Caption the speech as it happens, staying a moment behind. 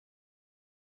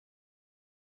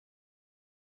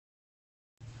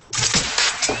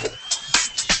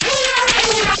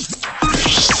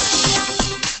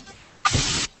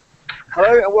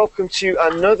Hello and welcome to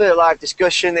another live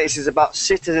discussion. This is about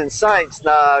citizen science.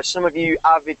 Now, some of you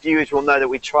avid viewers will know that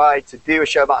we tried to do a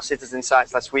show about citizen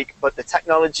science last week, but the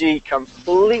technology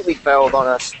completely failed on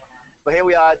us. But here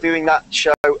we are doing that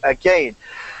show again.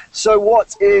 So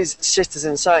what is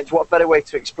citizen science? What better way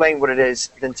to explain what it is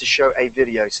than to show a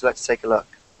video? So let's take a look.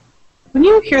 When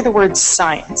you hear the word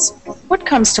science, what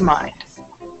comes to mind?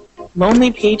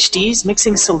 Lonely PhDs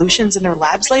mixing solutions in their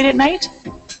labs late at night?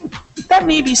 That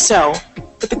may be so,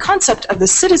 but the concept of the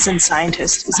citizen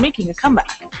scientist is making a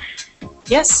comeback.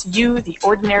 Yes, you, the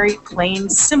ordinary, plain,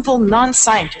 simple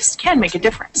non-scientist, can make a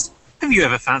difference. Have you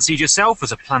ever fancied yourself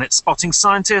as a planet-spotting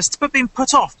scientist, but been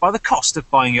put off by the cost of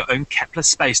buying your own Kepler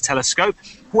space telescope?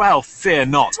 Well, fear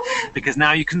not, because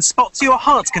now you can spot to your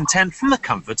heart's content from the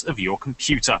comfort of your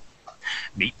computer.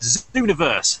 Meet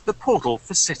Zooniverse, the portal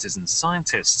for citizen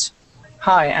scientists.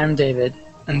 Hi, I'm David,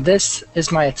 and this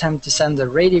is my attempt to send a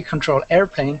radio-controlled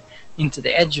airplane into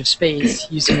the edge of space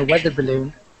using a weather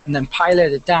balloon, and then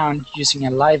pilot it down using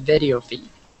a live video feed.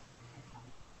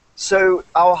 So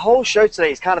our whole show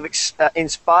today is kind of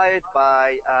inspired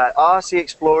by RC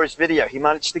Explorer's video. He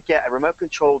managed to get a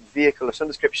remote-controlled vehicle of some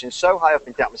description so high up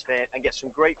in the atmosphere and get some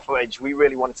great footage. We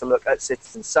really wanted to look at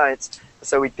citizen science,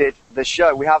 so we did the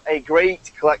show. We have a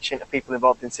great collection of people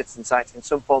involved in citizen science in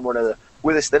some form or another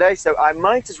with us today, so I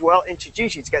might as well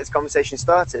introduce you to get this conversation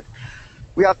started.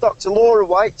 We have Dr. Laura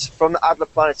White from the Adler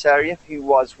Planetarium, who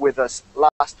was with us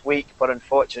last week, but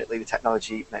unfortunately the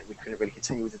technology meant we couldn't really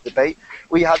continue with the debate.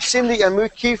 We have Cindy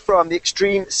Amuki from the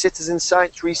Extreme Citizen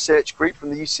Science Research Group from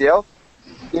the UCL.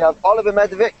 We have Oliver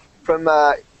Medovic from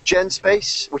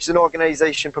GenSpace, which is an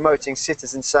organization promoting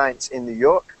citizen science in New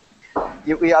York.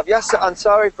 We have Yasser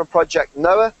Ansari from Project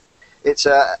NOAA. It's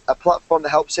a platform that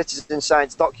helps citizen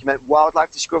science document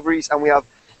wildlife discoveries. And we have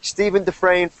Stephen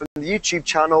Dufresne from the YouTube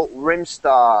channel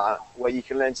Rimstar, where you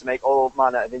can learn to make all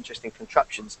manner of interesting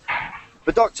contraptions.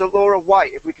 But Dr. Laura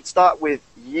White, if we could start with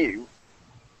you,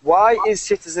 why is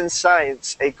citizen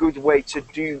science a good way to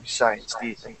do science, do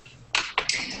you think?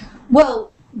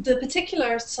 Well, the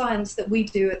particular science that we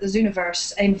do at the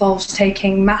Zooniverse involves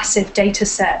taking massive data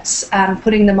sets and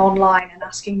putting them online and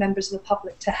asking members of the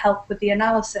public to help with the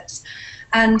analysis.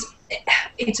 And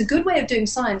it's a good way of doing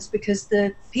science because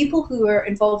the people who are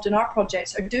involved in our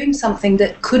projects are doing something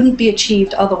that couldn't be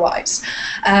achieved otherwise.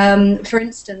 For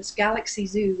instance, Galaxy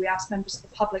Zoo, we asked members of the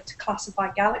public to classify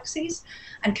galaxies,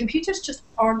 and computers just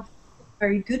aren't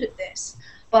very good at this.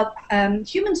 But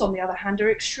humans, on the other hand, are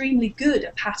extremely good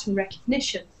at pattern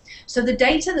recognition. So the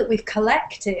data that we've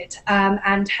collected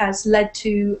and has led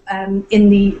to, in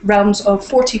the realms of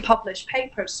 40 published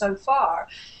papers so far,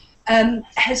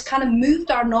 has kind of moved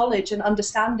our knowledge and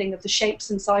understanding of the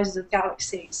shapes and sizes of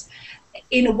galaxies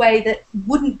in a way that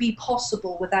wouldn't be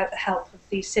possible without the help of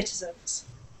these citizens.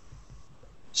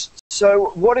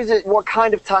 So what is it? What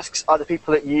kind of tasks are the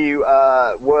people that you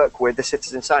work with, the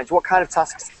citizen science? What kind of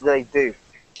tasks do they do?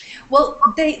 Well,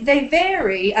 they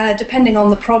vary depending on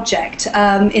the project.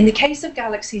 In the case of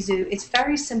Galaxy Zoo, it's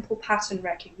very simple pattern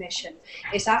recognition.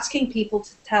 It's asking people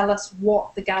to tell us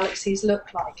what the galaxies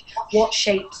look like, what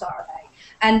shapes are they.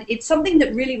 And it's something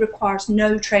that really requires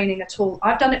no training at all.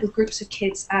 I've done it with groups of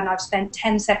kids and I've spent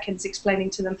 10 seconds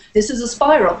explaining to them, this is a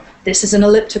spiral, this is an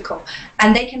elliptical,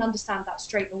 and they can understand that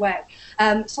straight away.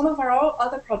 Some of our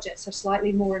other projects are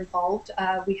slightly more involved.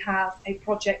 We have a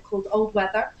project called Old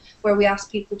Weather, where we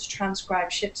ask people to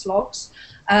transcribe ship's logs.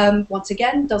 Once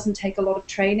again, doesn't take a lot of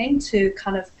training to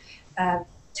kind of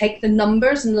take the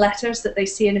numbers and letters that they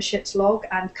see in a ship's log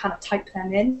and kind of type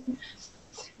them in.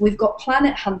 We've got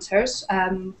Planet Hunters,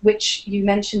 which you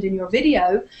mentioned in your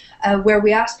video, where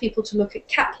we ask people to look at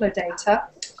Kepler data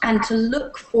and to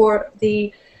look for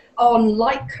on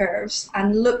light curves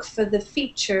and look for the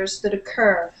features that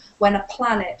occur when a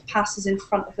planet passes in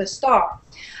front of a star.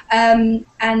 And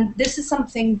this is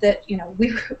something that, you know,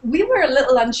 we were a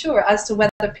little unsure as to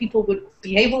whether people would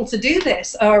be able to do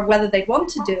this or whether they'd want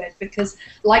to do it, because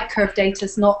light curve data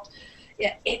is not,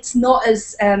 it's not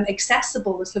as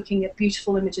accessible as looking at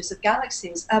beautiful images of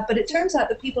galaxies, but it turns out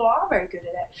that people are very good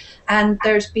at it. And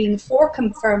there's been 4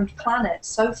 confirmed planets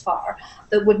so far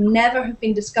that would never have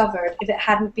been discovered if it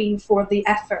hadn't been for the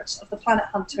efforts of the Planet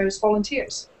Hunters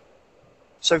volunteers.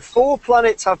 So 4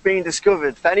 planets have been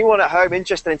discovered. For anyone at home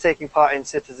interested in taking part in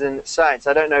citizen science,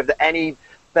 I don't know if there are any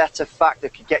better fact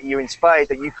that could get you inspired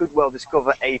that you could well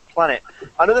discover a planet.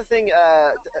 Another thing,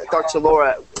 Dr.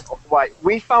 Laura White,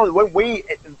 we found when we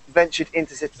ventured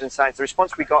into citizen science, the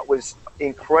response we got was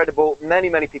incredible.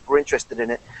 Many people were interested in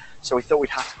it, so we thought we'd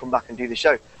have to come back and do the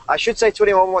show. I should say to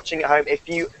anyone watching at home, if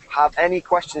you have any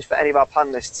questions for any of our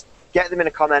panelists, get them in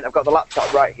a comment. I've got the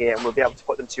laptop right here, and we'll be able to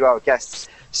put them to our guests.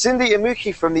 Cindy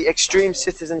Imuki from the Extreme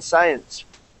Citizen Science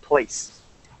Place.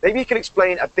 Maybe you can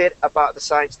explain a bit about the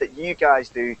science that you guys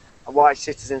do and why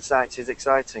citizen science is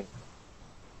exciting.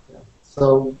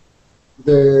 So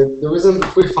the reason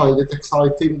that we find it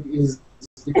exciting is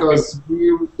because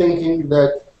we're thinking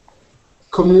that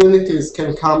communities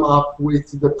can come up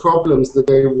with the problems that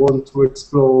they want to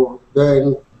explore,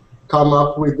 then come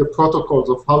up with the protocols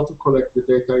of how to collect the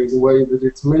data in a way that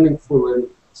it's meaningful and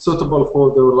suitable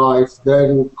for their life,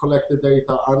 then collect the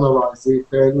data, analyze it,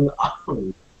 and act on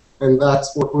it. And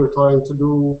that's what we're trying to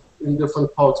do in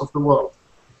different parts of the world.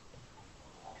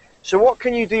 So what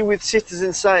can you do with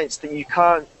citizen science that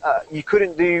you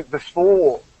couldn't do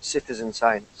before citizen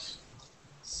science?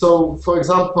 So, for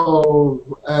example,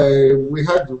 we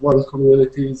had one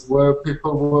communities where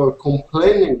people were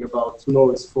complaining about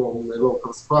noise from the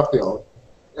local scrapyard,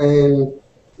 and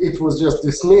it was just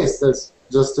dismissed as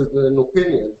just an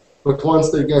opinion. But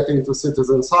once they get into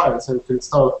citizen science and can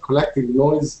start collecting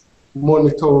noise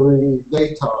monitoring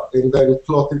data and then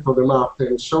plot it on the map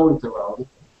and show it around,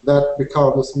 that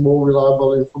becomes more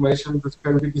reliable information that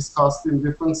can be discussed in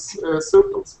different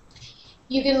circles.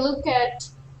 You can look at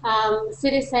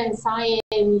citizen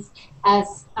science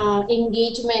as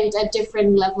engagement at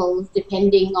different levels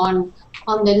depending on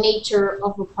the nature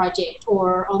of a project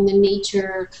or on the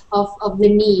nature of the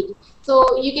need.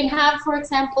 So you can have, for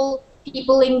example,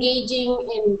 people engaging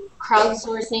in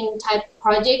crowdsourcing type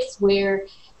projects where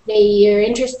they are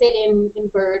interested in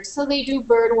birds, so they do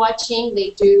bird watching, they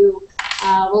do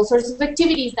all sorts of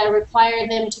activities that require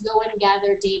them to go and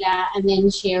gather data and then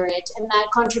share it, and that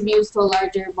contributes to a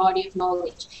larger body of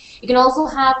knowledge. You can also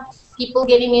have people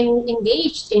getting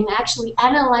engaged in actually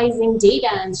analyzing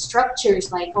data and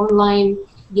structures like online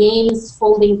games,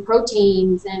 folding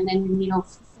proteins, and then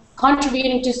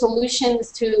contributing to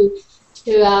solutions to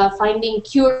finding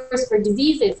cures for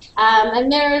diseases.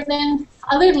 And there are then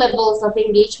other levels of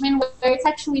engagement where it's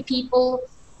actually people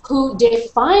who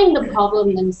define the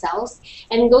problem themselves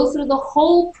and go through the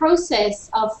whole process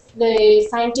of the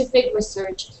scientific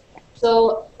research.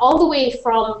 So all the way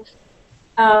from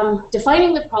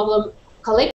defining the problem,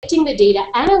 collecting the data,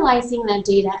 analyzing that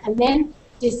data, and then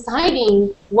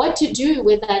deciding what to do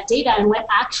with that data and what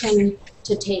action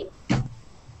to take.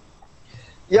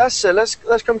 Yes, so let's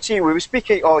come to you. We were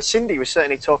speaking, or Cindy was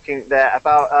certainly talking there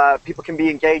about people can be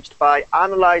engaged by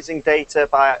analysing data,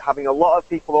 by having a lot of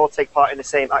people all take part in the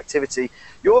same activity.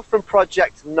 You're from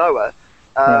Project Noah.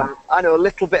 I know a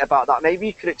little bit about that. Maybe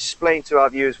you could explain to our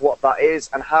viewers what that is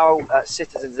and how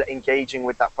citizens are engaging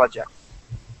with that project.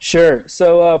 Sure.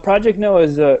 So Project Noah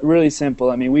is really simple.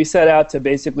 I mean, we set out to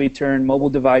basically turn mobile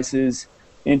devices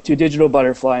into digital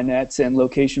butterfly nets and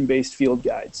location-based field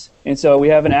guides. And so we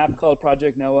have an app called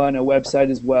Project Noah and a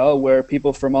website as well where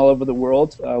people from all over the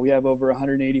world, we have over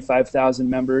 185,000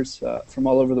 members from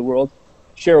all over the world,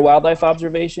 share wildlife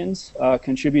observations,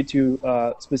 contribute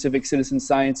to specific citizen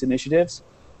science initiatives,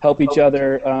 help each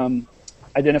other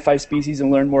identify species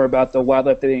and learn more about the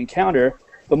wildlife that they encounter.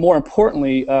 But more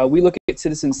importantly, we look at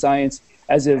citizen science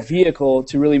as a vehicle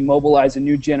to really mobilize a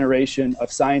new generation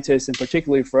of scientists, and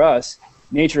particularly for us,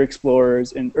 nature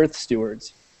explorers and earth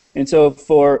stewards. And so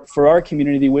for our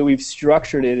community, the way we've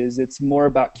structured it is it's more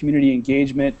about community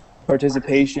engagement,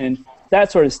 participation, that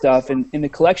sort of stuff. And the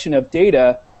collection of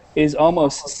data is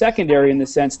almost secondary in the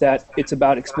sense that it's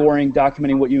about exploring,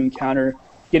 documenting what you encounter,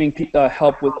 getting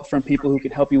help from people who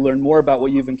can help you learn more about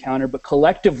what you've encountered. But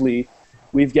collectively,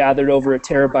 we've gathered over 1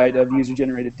 terabyte of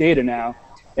user-generated data now.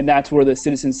 And that's where the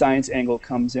citizen science angle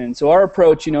comes in. So our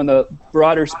approach, in the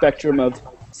broader spectrum of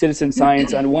citizen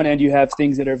science, on one end you have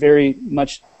things that are very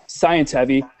much science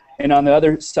heavy, and on the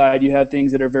other side you have things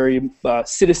that are very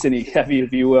citizen-y heavy,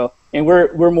 if you will. And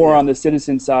we're more on the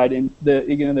citizen side. And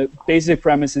the basic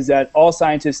premise is that all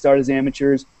scientists start as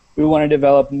amateurs. We want to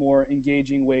develop more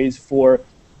engaging ways for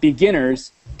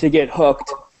beginners to get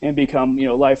hooked and become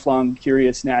lifelong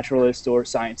curious naturalists or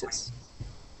scientists.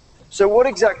 So what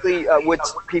exactly would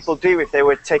people do if they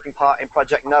were taking part in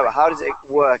Project Noah? How does it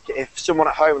work if someone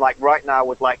at home, like right now,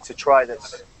 would like to try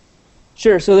this?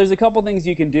 Sure. So there's a couple things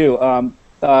you can do.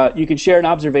 You can share an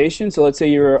observation. So let's say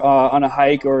you're on a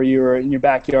hike or you're in your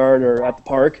backyard or at the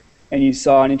park and you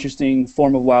saw an interesting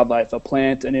form of wildlife, a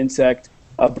plant, an insect,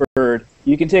 a bird.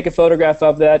 You can take a photograph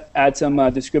of that, add some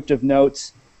descriptive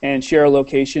notes, and share a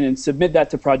location and submit that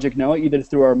to Project NOAA either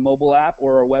through our mobile app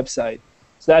or our website.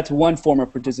 So that's one form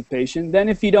of participation. Then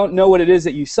if you don't know what it is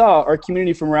that you saw, our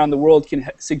community from around the world can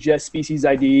suggest species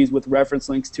IDs with reference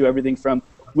links to everything from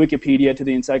Wikipedia to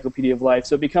the Encyclopedia of Life.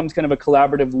 So it becomes kind of a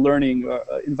collaborative learning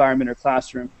environment or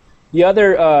classroom. The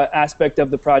other aspect of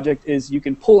the project is you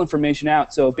can pull information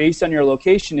out. So based on your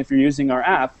location, if you're using our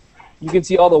app, you can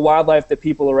see all the wildlife that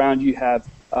people around you have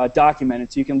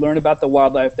documented. So you can learn about the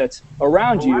wildlife that's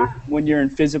around you when you're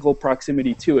in physical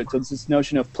proximity to it. So it's this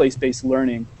notion of place-based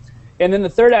learning. And then the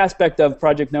third aspect of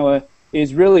Project NOAA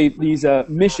is really these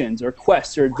missions or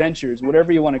quests or adventures,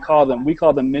 whatever you want to call them. We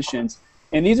call them missions.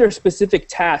 And these are specific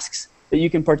tasks that you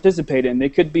can participate in. They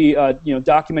could be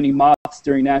documenting moths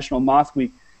during National Moth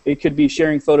Week. It could be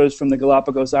sharing photos from the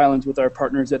Galapagos Islands with our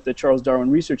partners at the Charles Darwin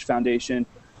Research Foundation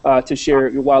to share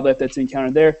wildlife that's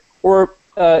encountered there. Or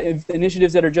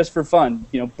initiatives that are just for fun,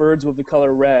 birds with the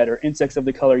color red or insects of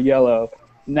the color yellow,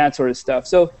 and that sort of stuff.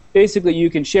 So basically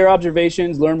you can share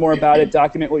observations, learn more about it,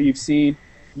 document what you've seen.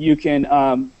 You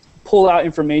can pull out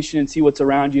information and see what's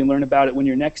around you and learn about it when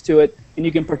you're next to it. And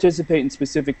you can participate in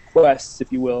specific quests,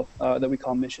 if you will, that we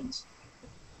call missions.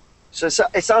 So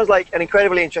it sounds like an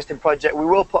incredibly interesting project. We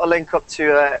will put a link up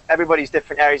to everybody's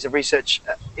different areas of research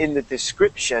in the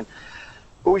description.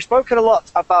 But we've spoken a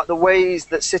lot about the ways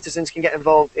that citizens can get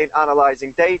involved in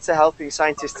analysing data, helping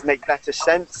scientists to make better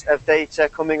sense of data,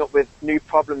 coming up with new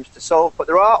problems to solve. But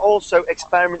there are also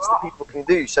experiments that people can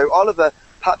do. So Oliver,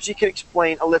 perhaps you can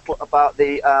explain a little about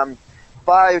the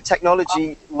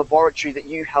biotechnology laboratory that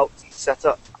you helped set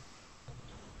up.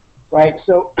 Right.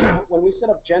 So when we set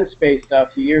up GenSpace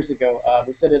a few years ago,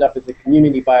 we set it up as a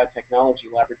community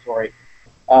biotechnology laboratory.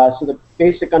 So the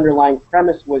basic underlying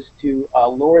premise was to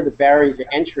lower the barrier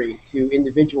to entry to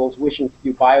individuals wishing to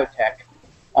do biotech.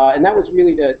 And that was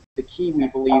really the key, we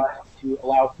believe, to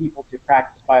allow people to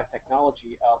practice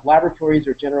biotechnology. Laboratories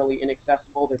are generally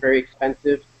inaccessible. They're very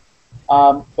expensive.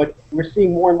 But we're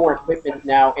seeing more and more equipment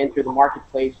now enter the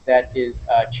marketplace that is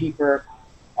cheaper,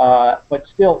 but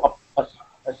still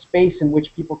a space in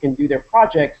which people can do their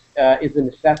projects is a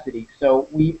necessity. So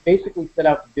we basically set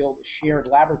out to build a shared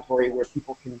laboratory where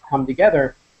people can come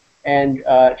together and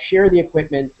share the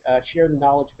equipment, share the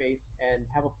knowledge base, and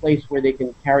have a place where they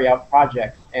can carry out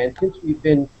projects. And since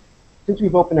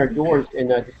we've opened our doors in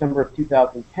December of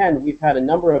 2010, we've had a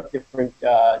number of different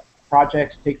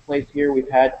projects take place here.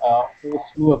 We've had a whole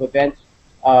slew of events.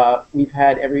 We've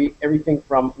had everything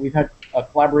from, we've had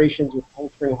collaborations with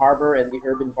Cold Spring Harbor and the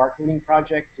Urban Barcoding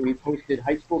Project. So we've hosted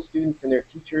high school students and their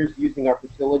teachers using our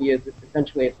facility as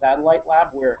essentially a satellite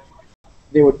lab where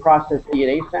they would process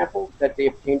DNA samples that they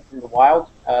obtained from the wild.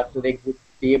 So they would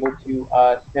be able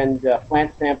to send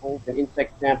plant samples and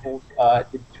insect samples to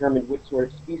determine which sort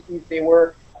of species they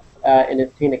were and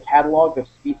obtain a catalog of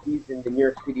species in the New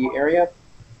York City area.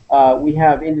 We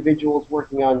have individuals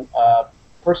working on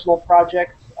personal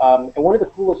projects. And one of the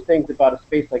coolest things about a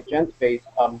space like GenSpace,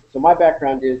 so my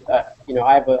background is,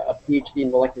 I have a PhD in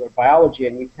molecular biology,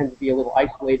 and we tend to be a little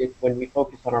isolated when we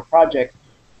focus on our projects.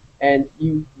 And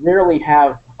you rarely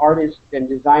have artists and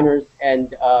designers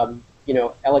and,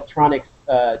 electronics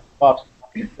buffs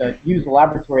use a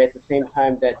laboratory at the same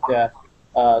time that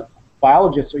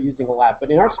biologists are using a lab. But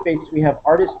in our space, we have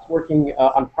artists working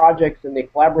on projects, and they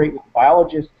collaborate with the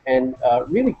biologists, and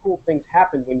really cool things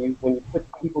happen when you put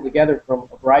people together from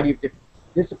a variety of different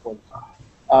disciplines.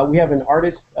 We have an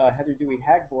artist, Heather Dewey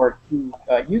Hagborg, who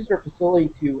used her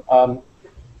facility to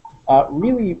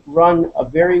really run a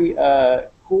very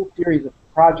cool series of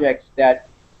projects that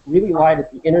really lied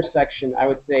at the intersection, I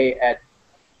would say, at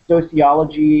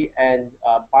sociology and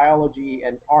biology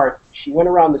and art. She went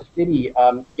around the city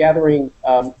gathering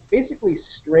basically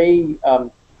stray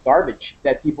garbage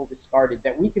that people discarded,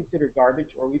 that we consider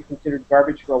garbage, or we've considered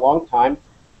garbage for a long time,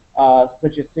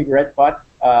 such as cigarette butts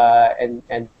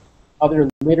and other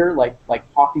litter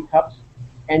like coffee cups.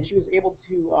 And she was able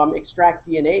to extract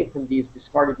DNA from these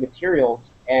discarded materials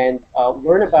and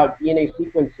learn about DNA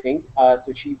sequencing.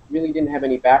 So she really didn't have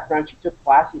any background. She took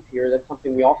classes here. That's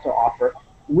something we also offer.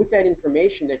 With that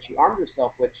information that she armed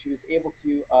herself with, she was able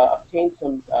to obtain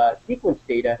some sequence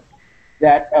data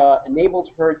that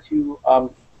enabled her to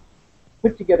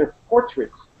put together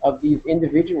portraits of these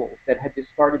individuals that had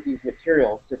discarded these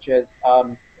materials, such as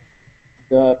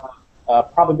the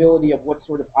probability of what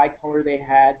sort of eye color they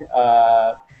had,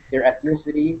 their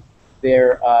ethnicity,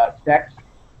 their sex.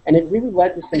 And it really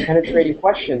led to some penetrating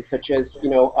questions, such as,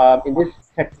 in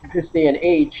this day and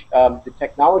age, the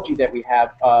technology that we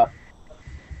have,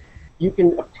 you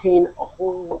can obtain a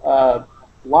whole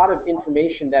lot of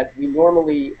information that we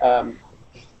normally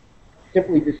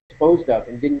simply dispense disposed of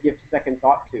and didn't give second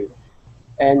thought to.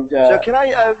 And so can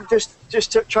I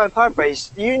just to try and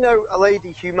paraphrase? Do you know a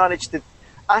lady who managed to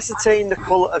ascertain the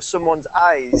colour of someone's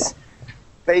eyes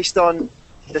based on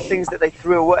the things that they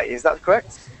threw away? Is that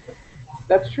correct?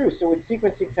 That's true. So with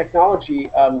sequencing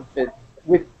technology,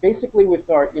 with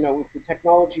our, with the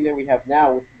technology that we have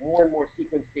now, with more and more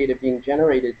sequence data being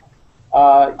generated,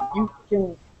 you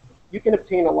can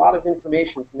obtain a lot of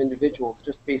information from individuals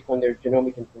just based on their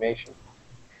genomic information.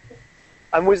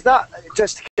 And was that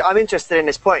just? I'm interested in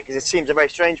this point because it seems a very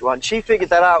strange one. She figured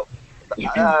that out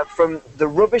from the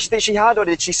rubbish that she had, or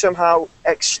did she somehow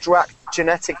extract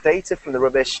genetic data from the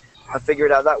rubbish and figure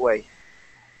it out that way?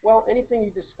 Well, anything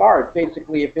you discard,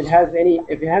 basically, if it has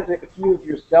a few of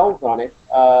your cells on it,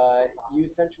 you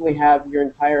essentially have your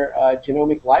entire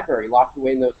genomic library locked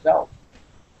away in those cells.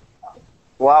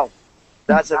 Wow,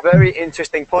 that's a very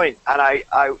interesting point, and I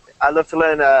love to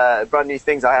learn brand new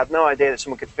things. I had no idea that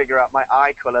someone could figure out my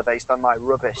eye colour based on my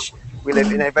rubbish. We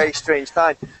live in a very strange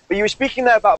time. But you were speaking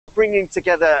there about bringing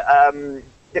together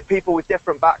people with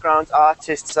different backgrounds,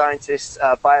 artists, scientists,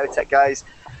 biotech guys.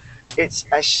 It's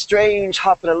a strange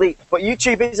hop and a leap, but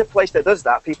YouTube is a place that does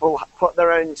that. People put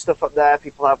their own stuff up there.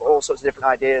 People have all sorts of different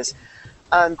ideas.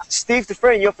 And Steve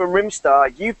Dufresne, you're from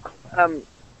Rimstar. You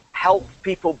help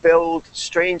people build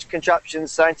strange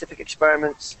contraptions, scientific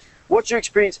experiments. What's your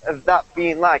experience of that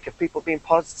being like? Have people been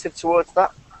positive towards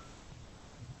that?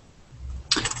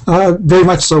 Very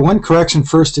much so. One correction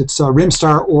first. It's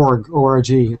rimstar.org,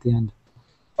 O-R-G at the end.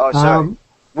 Oh, sorry.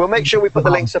 We'll make sure we put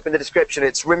the links up in the description.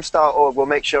 It's rimstar.org. We'll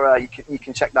make sure you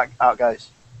can check that out, guys.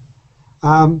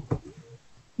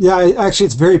 Yeah, actually,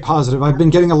 it's very positive. I've been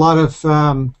getting a lot of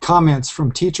comments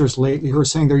from teachers lately who are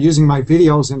saying they're using my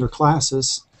videos in their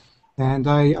classes. And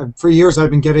for years, I've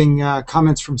been getting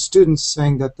comments from students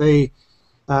saying that they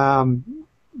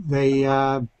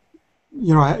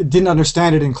didn't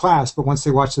understand it in class, but once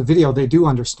they watch the video, they do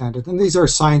understand it. And these are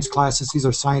science classes. These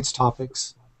are science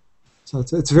topics. So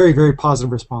it's a very, very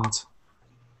positive response.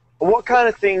 What kind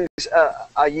of things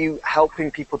are you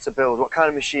helping people to build? What kind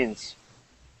of machines?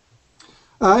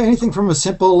 Anything from a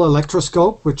simple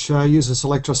electroscope, which uses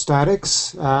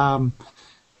electrostatics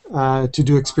to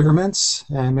do experiments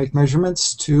and make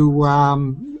measurements, to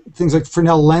things like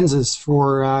Fresnel lenses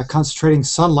for concentrating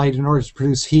sunlight in order to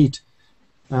produce heat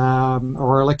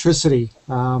or electricity,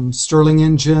 Stirling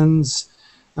engines,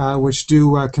 which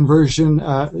do conversion.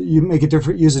 You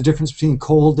use a difference between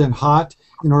cold and hot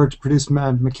in order to produce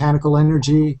mechanical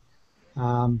energy.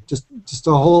 Just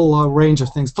a whole range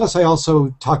of things. Plus, I also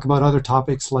talk about other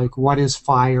topics like what is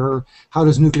fire, how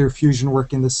does nuclear fusion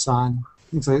work in the sun,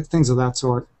 things of that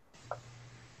sort.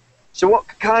 So what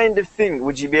kind of thing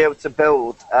would you be able to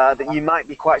build that you might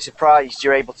be quite surprised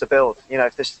you're able to build? You know,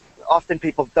 often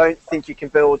people don't think you can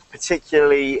build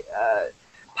particularly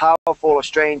powerful or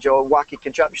strange or wacky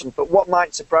contraptions, but what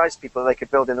might surprise people they could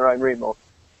build in their own room? Or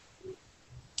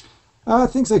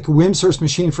things like a Wimshurst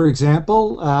machine, for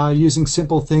example, using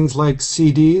simple things like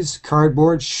CDs,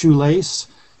 cardboard, shoelace,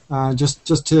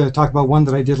 just to talk about one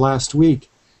that I did last week.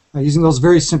 Using those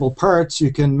very simple parts,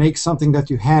 you can make something that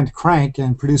you hand crank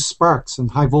and produce sparks and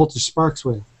high voltage sparks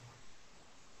with.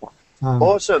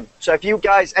 Awesome. So if you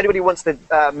guys, anybody wants to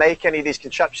make any of these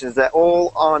contraptions, they're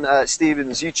all on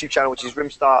Stephen's YouTube channel, which is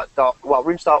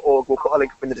rimstar.org. We'll put a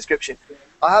link up in the description.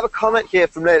 I have a comment here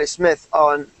from Layla Smith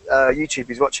on YouTube,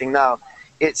 who's watching now.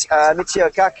 It's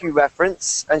Michio Kaku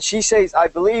reference, and she says, I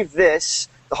believe this,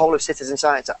 the whole of citizen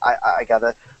science, I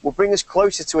gather, will bring us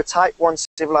closer to a Type 1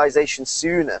 civilization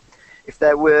sooner if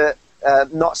there were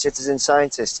not citizen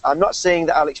scientists. I'm not saying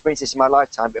that I'll experience this in my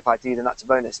lifetime, but if I do, then that's a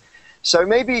bonus. So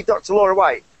maybe, Dr. Laura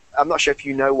White, I'm not sure if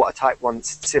you know what a Type 1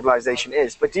 civilization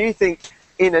is, but do you think,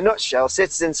 in a nutshell,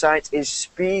 citizen science is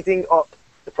speeding up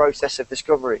the process of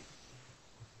discovery?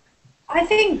 I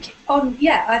think,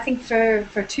 I think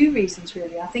for two reasons,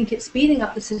 really. I think it's speeding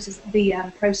up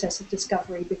the process of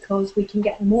discovery because we can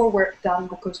get more work done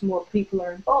because more people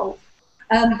are involved.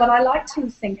 But I like to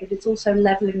think that it's also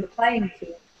leveling the playing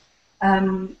field.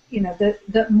 You know,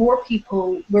 that more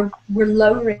people, we're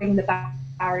lowering the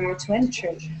barrier to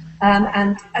entry.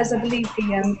 And as I believe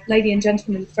the lady and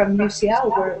gentleman from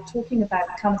UCL were talking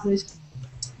about kind of those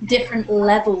different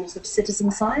levels of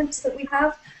citizen science that we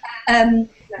have.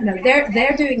 You know,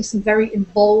 they're doing some very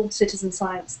involved citizen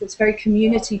science that's very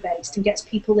community-based and gets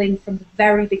people in from the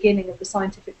very beginning of the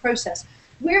scientific process.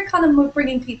 We're kind of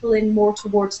bringing people in more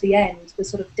towards the end with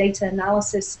sort of data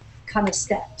analysis kind of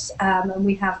steps. And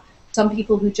we have some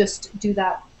people who just do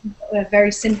that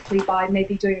very simply by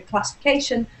maybe doing a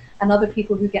classification, and other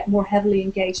people who get more heavily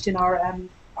engaged in our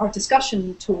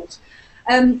discussion tools.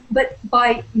 But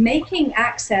by making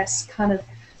access kind of,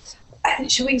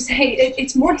 should we say,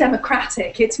 it's more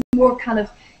democratic, it's more kind of,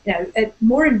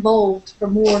 more involved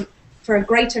for a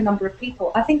greater number of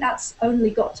people, I think that's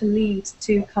only got to lead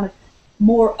to kind of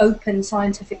more open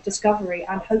scientific discovery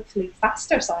and hopefully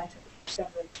faster scientific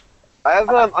discovery. I have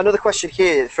another question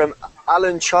here from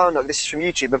Alan Charnock. This is from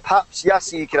YouTube, and perhaps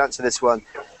Yassi, you can answer this one.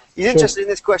 He's interested in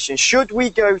this question: should we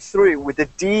go through with the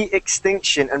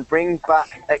de-extinction and bring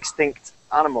back extinct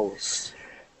animals?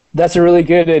 That's a really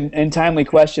good and timely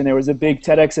question. There was a big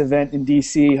TEDx event in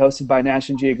DC hosted by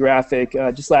National Geographic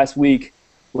just last week,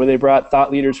 where they brought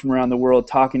thought leaders from around the world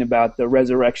talking about the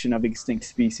resurrection of extinct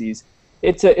species.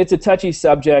 It's a touchy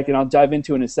subject, and I'll dive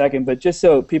into it in a second, but just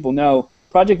so people know,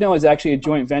 Project NOAA is actually a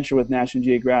joint venture with National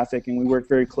Geographic, and we work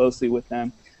very closely with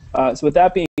them. So with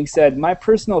that being said, my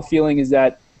personal feeling is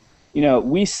that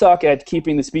we suck at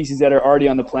keeping the species that are already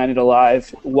on the planet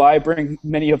alive. Why bring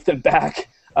many of them back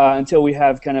until we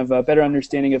have kind of a better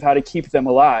understanding of how to keep them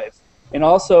alive? And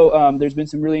also, there's been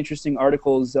some really interesting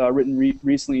articles written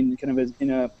recently in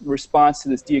a response to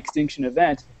this de-extinction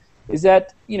event, is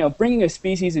that bringing a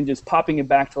species and just popping it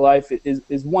back to life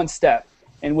is one step.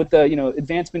 And with the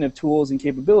advancement of tools and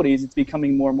capabilities, it's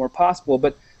becoming more and more possible.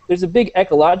 But there's a big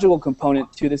ecological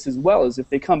component to this as well, as if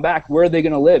they come back, where are they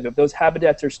going to live? If those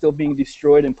habitats are still being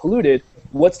destroyed and polluted,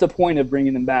 what's the point of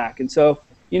bringing them back? And so,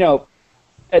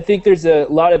 I think there's a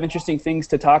lot of interesting things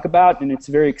to talk about, and it's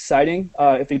very exciting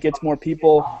if it gets more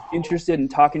people interested in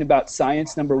talking about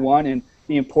science, number one, and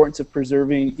the importance of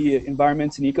preserving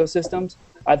environments and ecosystems.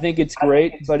 I think it's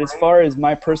great, but as far as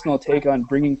my personal take on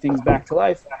bringing things back to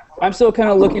life, I'm still kind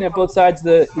of looking at both sides of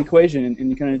the equation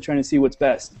and kind of trying to see what's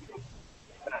best.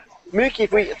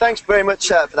 Mookie, thanks very much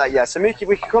for that. Yeah, so Mookie, if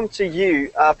we could come to you.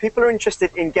 People are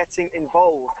interested in getting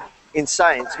involved in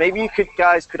science. Maybe you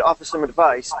guys could offer some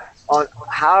advice on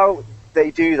how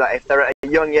they do that if they're at a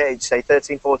young age, say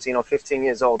 13, 14, or 15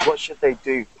 years old. What should they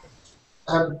do?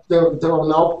 There are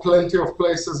now plenty of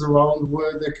places around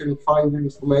where they can find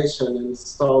information and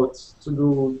start to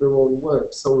do their own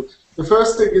work. So the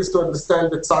first thing is to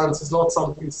understand that science is not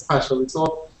something special. It's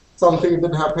not something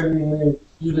that happens in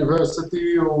a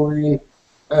university or in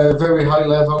a very high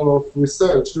level of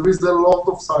research. There is a lot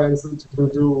of science that you can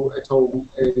do at home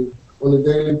and on a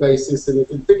daily basis, and you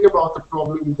can think about the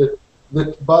problem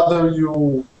that bother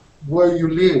you where you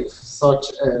live,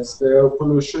 such as the air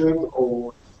pollution,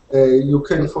 or you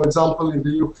can, for example, in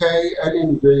the UK and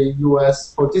in the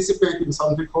US, participate in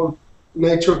something called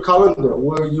Nature Calendar,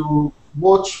 where you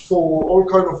watch for all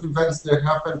kinds of events that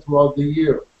happen throughout the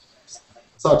year,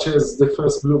 such as the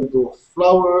first bloom of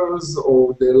flowers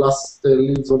or the last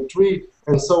leaves on tree,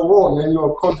 and so on. And you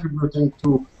are contributing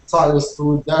to science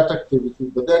through that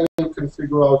activity. But then you can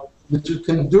figure out that you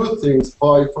can do things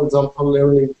by, for example,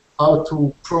 learning how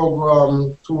to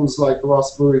program tools like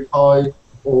Raspberry Pi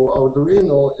or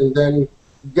Arduino, and then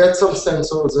get some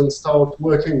sensors and start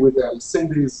working with them.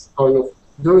 Cindy is kind of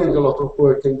doing a lot of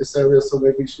work in this area, so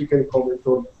maybe she can comment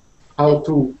on how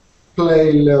to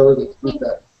learn with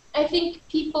that. I think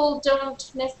people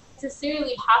don't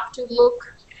necessarily have to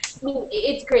look. I mean,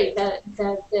 it's great that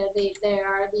there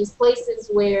are these places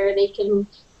where they can,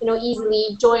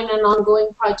 easily join an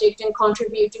ongoing project and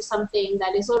contribute to something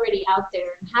that is already out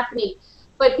there and happening.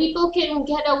 But people can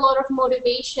get a lot of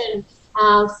motivation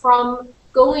from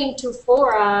going to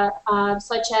fora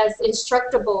such as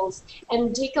Instructables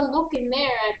and take a look in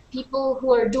there at people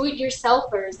who are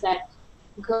do-it-yourselfers that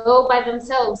go by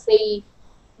themselves. They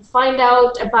find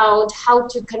out about how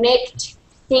to connect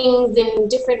things in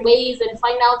different ways and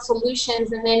find out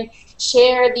solutions, and then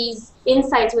share these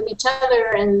insights with each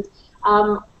other and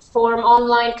form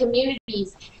online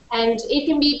communities. And it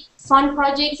can be fun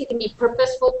projects, it can be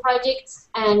purposeful projects,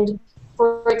 and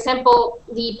for example,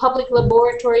 the Public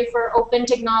Laboratory for Open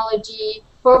Technology,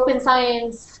 for Open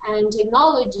Science and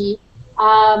Technology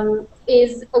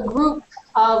is a group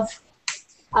of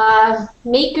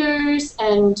makers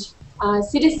and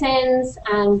citizens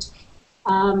and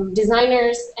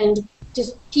designers and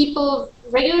just people,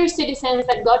 regular citizens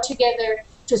that got together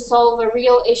to solve a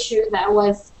real issue that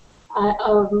was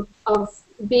of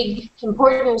big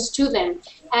importance to them.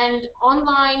 And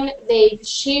online, they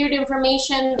shared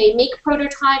information, they make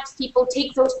prototypes, people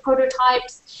take those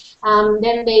prototypes,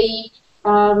 then they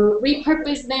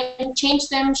repurpose them, change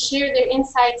them, share their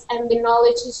insights, and the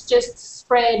knowledge is just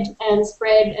spread and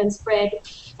spread and spread.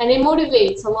 And it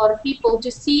motivates a lot of people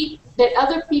to see that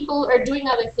other people are doing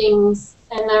other things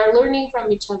and are learning from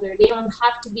each other. They don't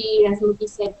have to be, as Mookie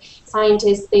said,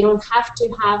 scientists. They don't have to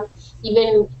have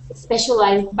even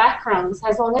specialized backgrounds,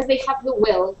 as long as they have the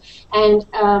will and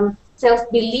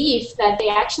self-belief that they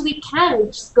actually can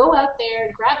just go out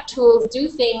there, grab tools, do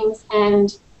things,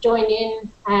 and join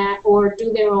in or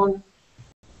do their own.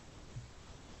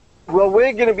 Well,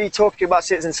 we're going to be talking about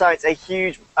citizen science a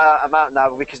huge amount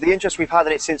now, because the interest we've had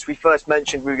in it since we first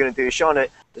mentioned we were going to do a show on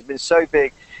it has been so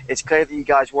big. It's clear that you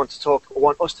guys want us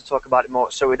to talk about it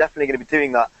more, so we're definitely going to be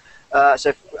doing that.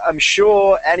 So I'm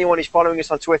sure anyone who's following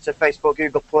us on Twitter, Facebook,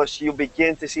 Google+, you'll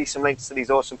begin to see some links to these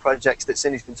awesome projects that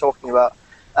Cindy's been talking about,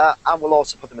 and we'll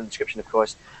also put them in the description, of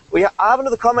course. I have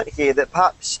another comment here that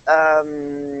perhaps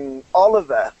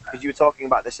Oliver, because you were talking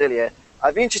about this earlier,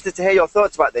 I'd be interested to hear your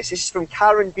thoughts about this. This is from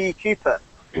Karen B. Cooper,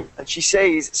 and she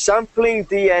says, sampling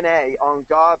DNA on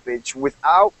garbage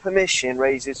without permission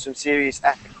raises some serious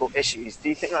ethical issues. Do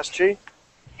you think that's true?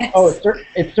 Oh,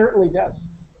 it certainly does.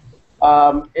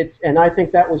 And I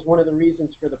think that was one of the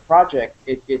reasons for the project.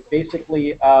 It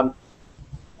basically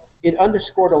it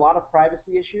underscored a lot of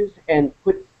privacy issues and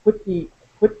put the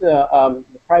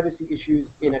privacy issues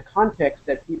in a context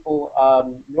that people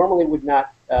normally would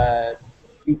not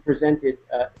be presented.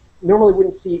 Normally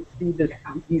wouldn't see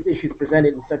these issues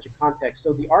presented in such a context.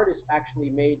 So the artist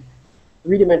actually made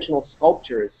three-dimensional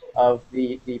sculptures of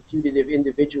the putative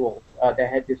individuals that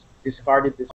had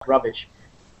discarded this rubbish,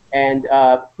 and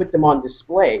put them on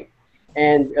display.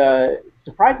 And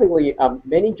surprisingly,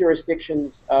 many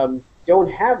jurisdictions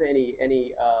don't have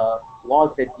any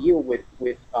laws that deal with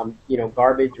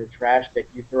garbage or trash that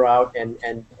you throw out,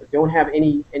 and don't have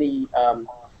any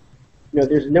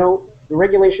the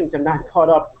regulations have not caught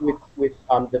up with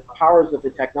the powers of the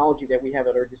technology that we have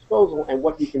at our disposal and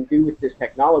what we can do with this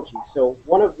technology. So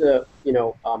one of the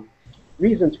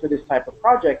reasons for this type of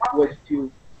project was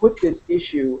to put this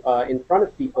issue in front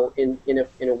of people in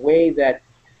a way that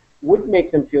would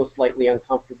make them feel slightly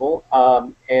uncomfortable,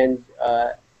 and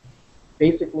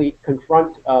basically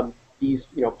confront these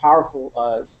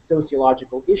powerful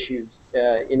sociological issues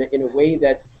in a way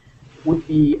that would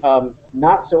be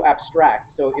not so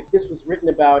abstract. So if this was written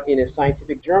about in a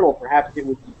scientific journal, perhaps it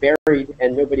would be buried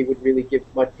and nobody would really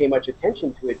pay much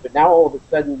attention to it. But now all of a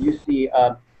sudden you see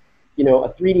a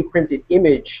 3D printed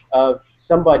image of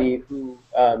somebody who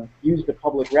used a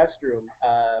public restroom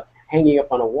hanging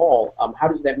up on a wall. How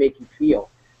does that make you feel?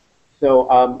 So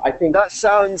I think that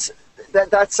sounds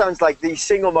like the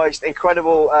single most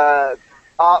incredible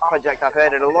art project I've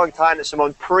heard in a long time, that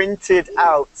someone printed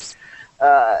out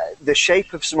the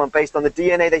shape of someone based on the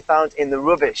DNA they found in the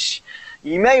rubbish.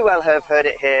 You may well have heard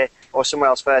it here or somewhere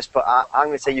else first, but I'm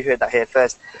going to say you heard that here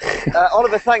first.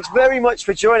 Oliver, thanks very much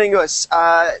for joining us.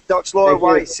 Dr. Laura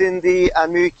White, Cindy,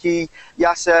 and Mookie,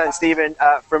 Yasser, and Stephen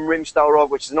from Rimstar.org,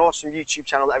 which is an awesome YouTube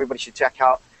channel that everybody should check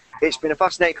out. It's been a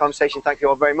fascinating conversation. Thank you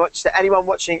all very much. To anyone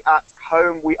watching at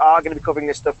home, we are going to be covering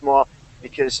this stuff more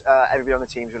because everybody on the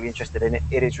team is really interested in it.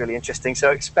 It is really interesting,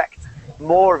 so expect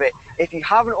more of it. If you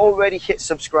haven't already hit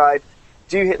subscribe,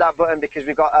 do hit that button, because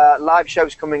we've got live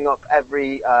shows coming up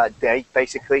every day,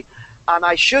 basically. And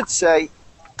I should say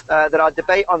that our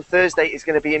debate on Thursday is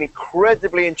going to be an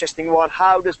incredibly interesting one.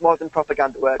 How does modern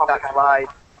propaganda work? That's live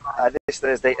this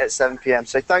Thursday at 7 p.m.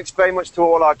 So thanks very much to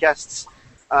all our guests.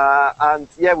 And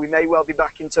yeah, we may well be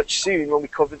back in touch soon when we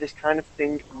cover this kind of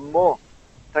thing more.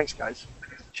 Thanks, guys.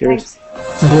 Cheers.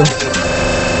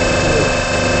 Thanks.